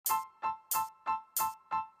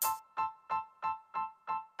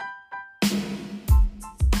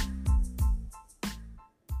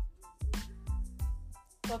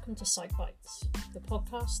welcome to Psych Bites, the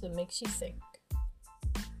podcast that makes you think.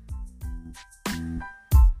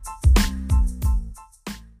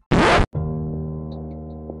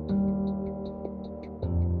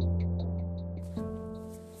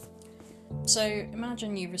 So,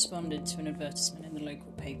 imagine you responded to an advertisement in the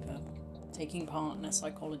local paper, taking part in a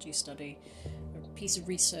psychology study, a piece of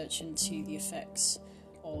research into the effects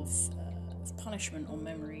of punishment on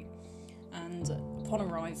memory. And upon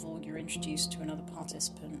arrival, you're introduced to another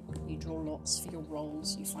participant. You draw lots for your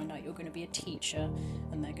roles. You find out you're going to be a teacher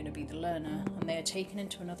and they're going to be the learner. And they are taken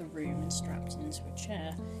into another room and strapped into a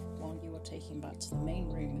chair while you are taken back to the main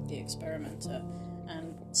room with the experimenter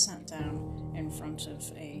and sat down in front of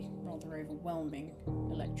a rather overwhelming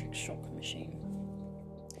electric shock machine.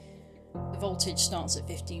 The voltage starts at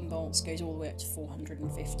 15 volts, goes all the way up to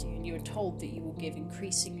 450, and you are told that you will give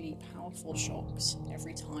increasingly powerful shocks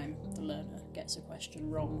every time the learner gets a question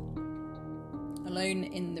wrong. Alone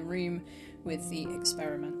in the room with the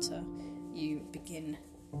experimenter, you begin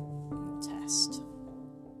your test.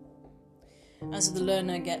 As the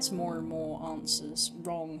learner gets more and more answers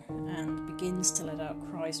wrong and begins to let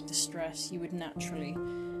out cries of distress, you would naturally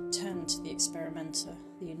turn to the experimenter,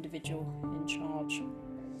 the individual in charge.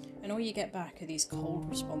 And all you get back are these cold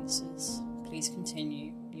responses. Please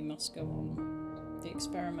continue, you must go on. The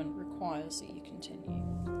experiment requires that you continue.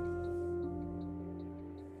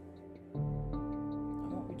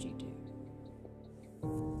 And what would you do?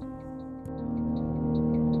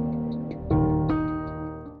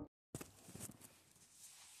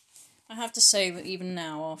 I have to say that even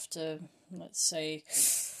now, after, let's say,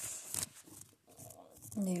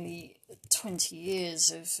 nearly 20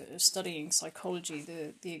 years of studying psychology,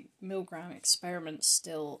 the Milgram experiments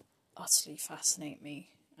still utterly fascinate me,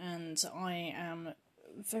 and I am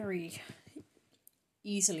very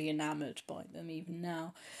easily enamoured by them even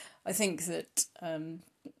now. I think that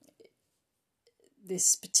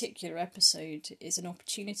this particular episode is an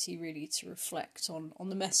opportunity really to reflect on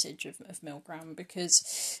the message of Milgram,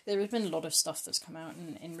 because there has been a lot of stuff that's come out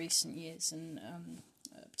in recent years, and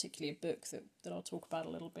particularly a book that I'll talk about a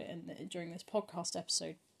little bit during this podcast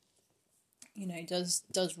episode,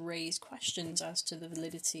 does raise questions as to the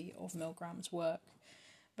validity of Milgram's work.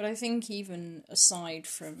 But I think even aside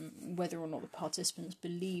from whether or not the participants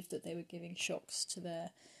believed that they were giving shocks to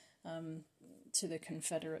their to the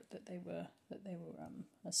confederate that they were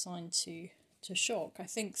assigned to shock, I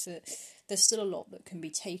think that there's still a lot that can be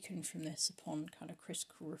taken from this upon kind of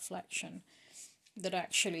critical reflection, that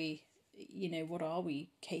actually, what are we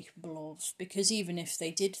capable of? Because even if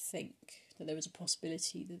they did think that there was a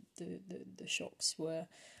possibility that the shocks were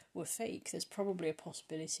fake, there's probably a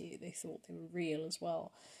possibility that they thought they were real as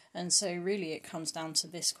well. And so really it comes down to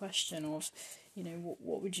this question of,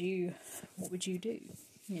 what would you do,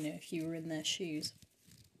 if you were in their shoes?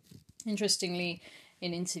 Interestingly,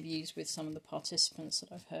 in interviews with some of the participants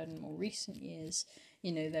that I've heard in more recent years,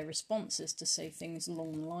 their response is to say things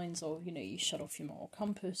along the lines of, you shut off your moral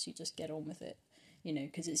compass, you just get on with it,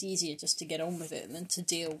 because it's easier just to get on with it than to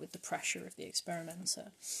deal with the pressure of the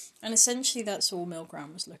experimenter. And essentially that's all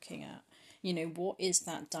Milgram was looking at. What is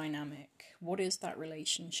that dynamic? What is that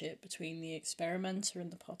relationship between the experimenter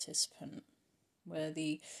and the participant, where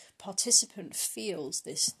the participant feels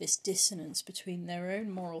this dissonance between their own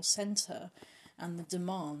moral centre and the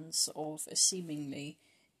demands of a seemingly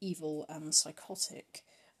evil and psychotic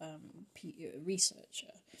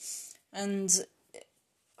researcher. And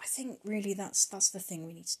I think really that's the thing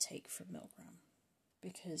we need to take from Milgram,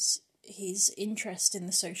 because his interest in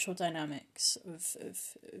the social dynamics of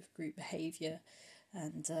group behaviour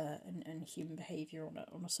and human behaviour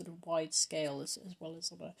on a sort of wide scale as well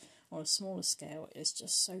as on a smaller scale is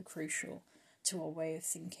just so crucial to our way of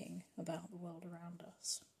thinking about the world around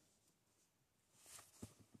us.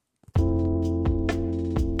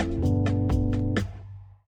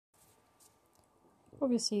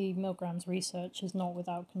 Obviously, Milgram's research is not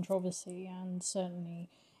without controversy, and certainly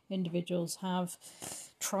individuals have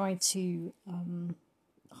tried to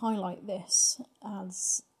highlight this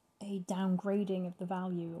as a downgrading of the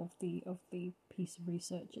value of the piece of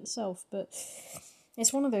research itself. But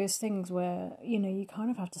it's one of those things where, you kind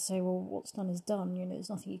of have to say, well, what's done is done. There's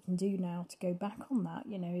nothing you can do now to go back on that.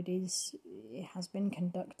 It has been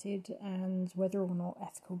conducted, and whether or not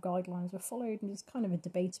ethical guidelines were followed is kind of a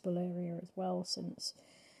debatable area as well, since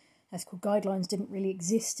ethical guidelines didn't really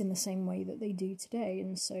exist in the same way that they do today.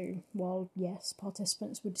 And so, while yes,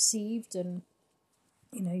 participants were deceived, and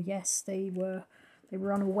yes, they were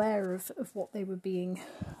unaware of what they were being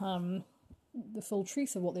the full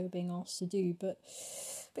truth of what they were being asked to do, but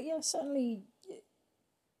yeah, certainly,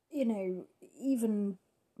 even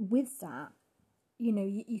with that,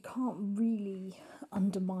 you can't really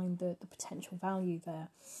undermine the potential value there.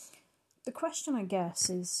 The question, I guess,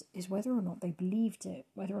 is whether or not they believed it,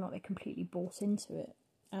 whether or not they completely bought into it.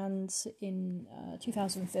 And in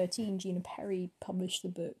 2013, Gina Perry published the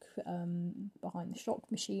book Behind the Shock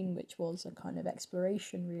Machine, which was a kind of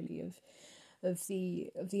exploration, really, of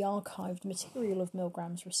the archived material of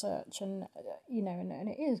Milgram's research, and and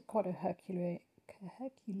it is quite a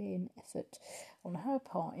Herculean effort on her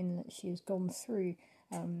part, in that she has gone through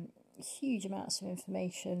huge amounts of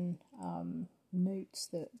information, notes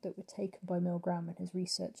that were taken by Milgram and his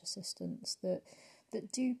research assistants that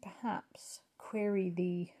do perhaps query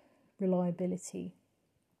the reliability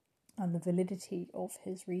and the validity of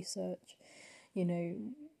his research.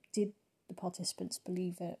 Did the participants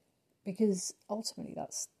believe it? Because ultimately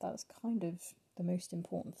that's kind of the most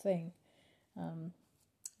important thing.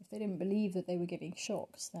 If they didn't believe that they were giving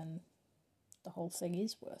shocks, then the whole thing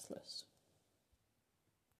is worthless.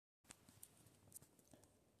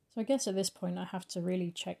 So I guess at this point I have to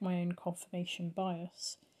really check my own confirmation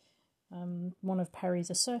bias. One of Perry's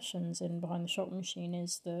assertions in Behind the Shock Machine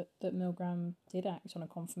is that Milgram did act on a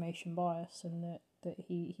confirmation bias, and that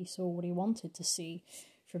he saw what he wanted to see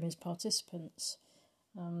from his participants.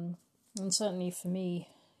 And certainly for me,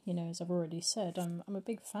 as I've already said, I'm a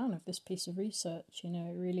big fan of this piece of research.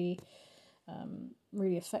 It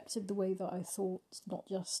really affected the way that I thought, not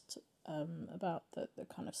just about the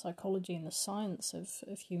kind of psychology and the science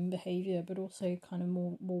of human behaviour, but also kind of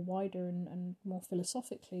more wider and more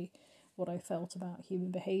philosophically what I felt about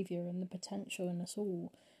human behaviour and the potential in us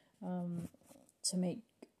all to make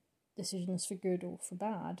decisions for good or for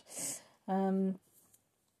bad. I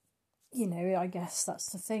guess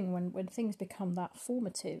that's the thing, when things become that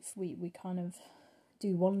formative, we kind of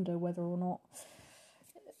do wonder whether or not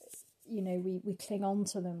we cling on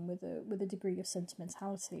to them with a degree of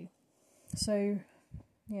sentimentality. So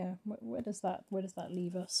yeah, where does that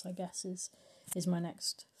leave us, I guess, is my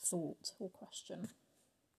next thought or question.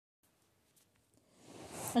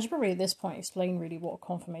 I should probably at this point explain really what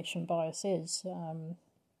confirmation bias is.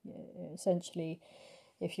 Essentially,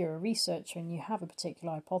 if you're a researcher and you have a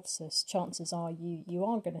particular hypothesis, chances are you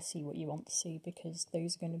are going to see what you want to see, because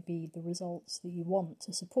those are going to be the results that you want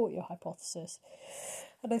to support your hypothesis.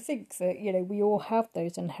 And I think that, we all have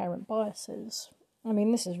those inherent biases. I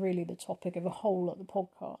mean, this is really the topic of a whole lot of the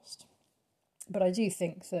podcast. But I do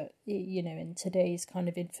think that, in today's kind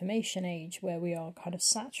of information age, where we are kind of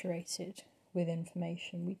saturated with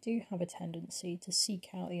information, we do have a tendency to seek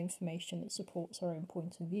out the information that supports our own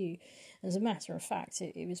point of view. As a matter of fact,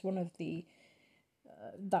 it was one of the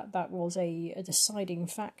that was a deciding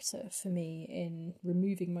factor for me in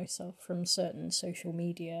removing myself from certain social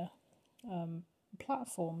media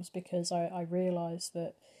platforms, because I realised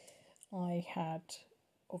that I had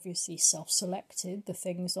obviously self-selected the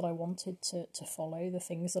things that I wanted to follow, the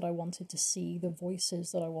things that I wanted to see, the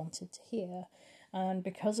voices that I wanted to hear. And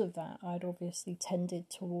because of that, I'd obviously tended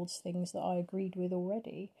towards things that I agreed with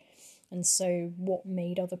already. And so what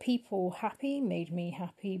made other people happy made me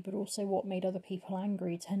happy, but also what made other people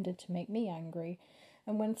angry tended to make me angry.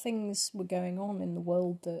 And when things were going on in the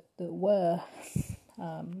world that were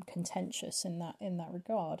contentious in that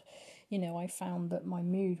regard, I found that my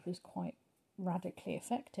mood was quite radically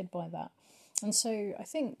affected by that. And so I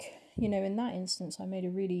think, in that instance, I made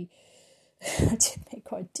I did make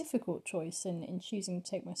quite a difficult choice in choosing to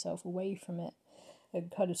take myself away from it and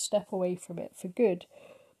kind of step away from it for good.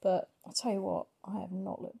 But I'll tell you what, I have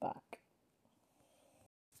not looked back.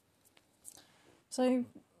 So,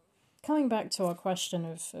 coming back to our question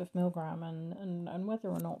of Milgram and whether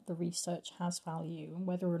or not the research has value and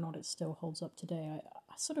whether or not it still holds up today,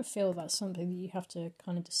 I sort of feel that's something that you have to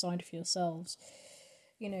kind of decide for yourselves.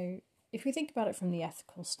 If we think about it from the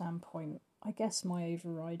ethical standpoint, I guess my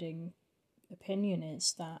overriding opinion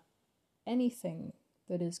is that anything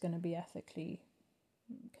that is going to be ethically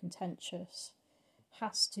contentious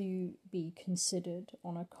has to be considered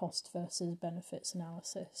on a cost versus benefits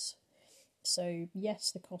analysis. So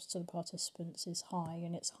yes, the cost to the participants is high,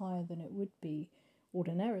 and it's higher than it would be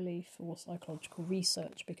ordinarily for psychological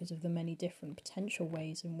research because of the many different potential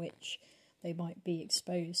ways in which they might be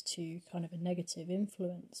exposed to kind of a negative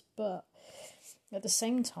influence. But at the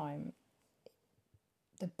same time,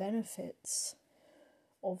 the benefits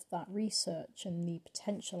of that research and the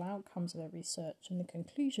potential outcomes of that research and the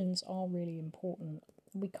conclusions are really important.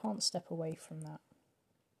 We can't step away from that.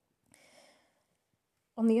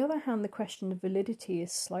 On the other hand, the question of validity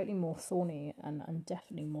is slightly more thorny and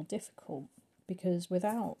definitely more difficult, because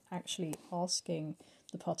without actually asking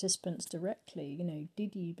the participants directly,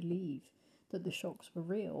 did you believe that the shocks were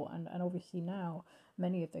real, and obviously now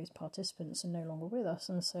many of those participants are no longer with us,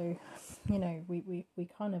 and so, you know, we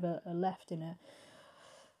kind of are left in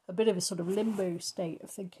a bit of a sort of limbo state of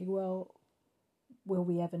thinking, well, will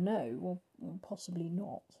we ever know? Well, possibly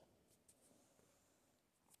not.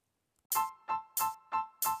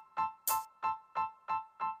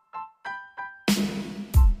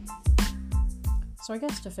 So I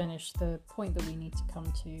guess to finish, the point that we need to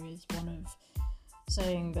come to is one of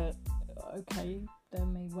saying that, okay, there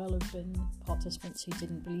may well have been participants who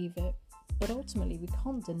didn't believe it, but ultimately we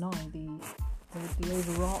can't deny the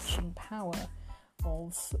overarching power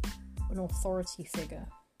of an authority figure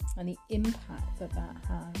and the impact that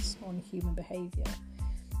has on human behaviour.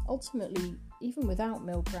 Ultimately, even without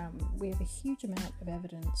Milgram, we have a huge amount of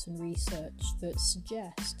evidence and research that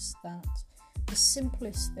suggests that the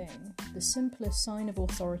simplest thing, the simplest sign of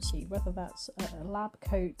authority, whether that's a lab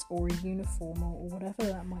coat or a uniform or whatever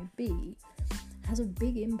that might be, has a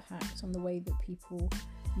big impact on the way that people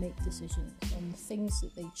make decisions, on the things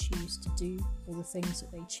that they choose to do or the things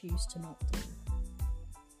that they choose to not do.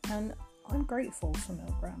 And I'm grateful for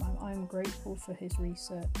Milgram. I'm grateful for his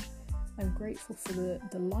research. I'm grateful for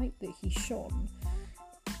the light that he shone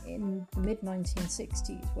in the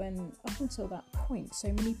mid-1960s, when up until that point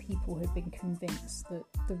so many people had been convinced that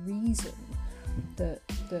the reason that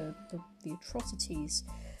the atrocities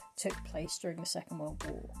took place during the Second World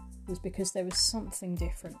War was because there was something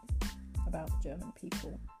different about the German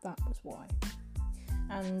people. That was why.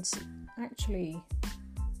 And actually,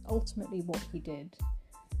 ultimately what he did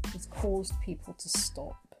was caused people to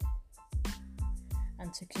stop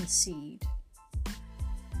and to concede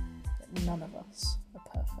that none of us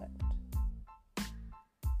are perfect,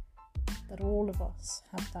 that all of us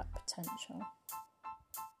have that potential.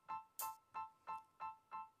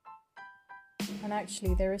 And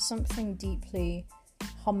actually there is something deeply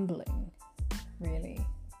humbling, really,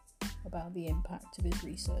 about the impact of his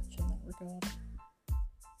research in that regard.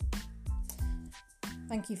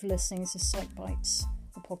 Thank you for listening. This is Psych Bites,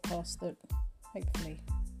 the podcast that hopefully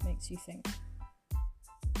makes you think.